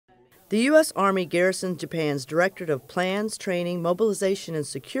The U.S. Army Garrison Japan's Directorate of Plans, Training, Mobilization, and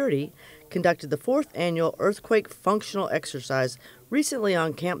Security conducted the 4th Annual Earthquake Functional Exercise recently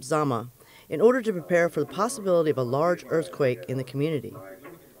on Camp Zama in order to prepare for the possibility of a large earthquake in the community.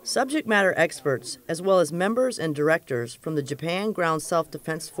 Subject matter experts, as well as members and directors from the Japan Ground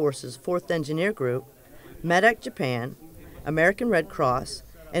Self-Defense Forces 4th Engineer Group, MEDEC Japan, American Red Cross,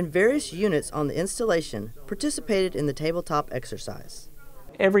 and various units on the installation participated in the tabletop exercise.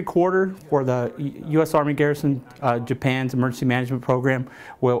 Every quarter for the U.S. Army Garrison Japan's Emergency Management Program,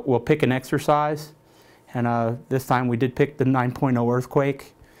 we'll pick an exercise. And this time we did pick the 9.0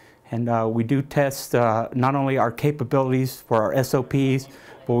 earthquake. And we do test not only our capabilities for our SOPs,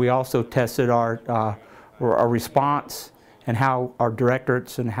 but we also tested our response and how our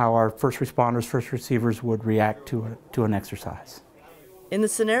directorates and how our first responders, first receivers would react to an exercise. In the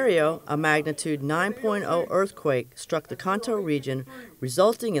scenario, a magnitude 9.0 earthquake struck the Kanto region,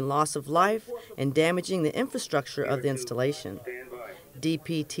 resulting in loss of life and damaging the infrastructure of the installation.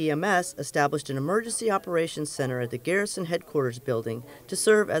 DPTMS established an Emergency Operations Center at the Garrison Headquarters building to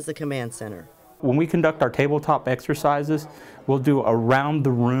serve as the command center. When we conduct our tabletop exercises, we'll do a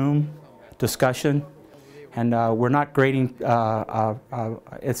round-the-room discussion, and we're not grading,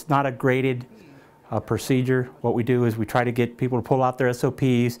 it's not a graded procedure. What we do is we try to get people to pull out their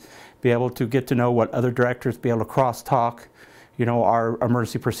SOPs, be able to get to know what other directors, be able to cross-talk, you know, our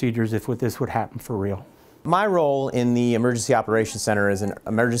emergency procedures if this would happen for real. My role in the Emergency Operations Center is an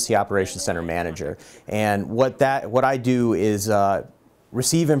Emergency Operations Center manager, and what I do is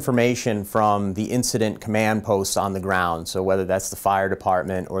receive information from the incident command posts on the ground, so whether that's the fire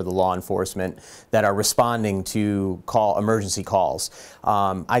department or the law enforcement that are responding to emergency calls.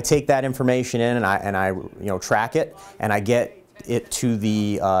 I take that information in and I track it, and I get it to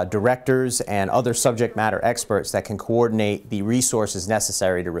the directors and other subject matter experts that can coordinate the resources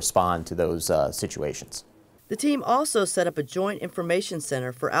necessary to respond to those situations. The team also set up a joint information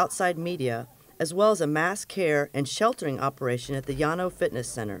center for outside media, as well as a mass care and sheltering operation at the Yano Fitness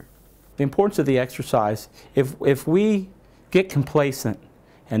Center. The importance of the exercise, if we get complacent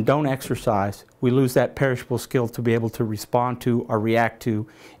and don't exercise, we lose that perishable skill to be able to respond to or react to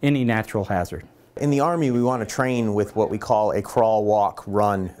any natural hazard. In the Army, we want to train with what we call a crawl, walk,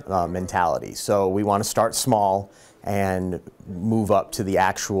 run mentality. So we want to start small and move up to the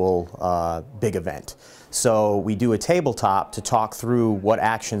actual big event. So we do a tabletop to talk through what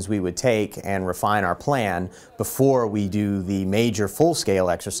actions we would take and refine our plan before we do the major full-scale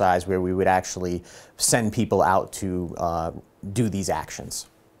exercise where we would actually send people out to do these actions.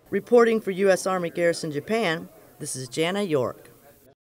 Reporting for U.S. Army Garrison Japan, this is Jana York.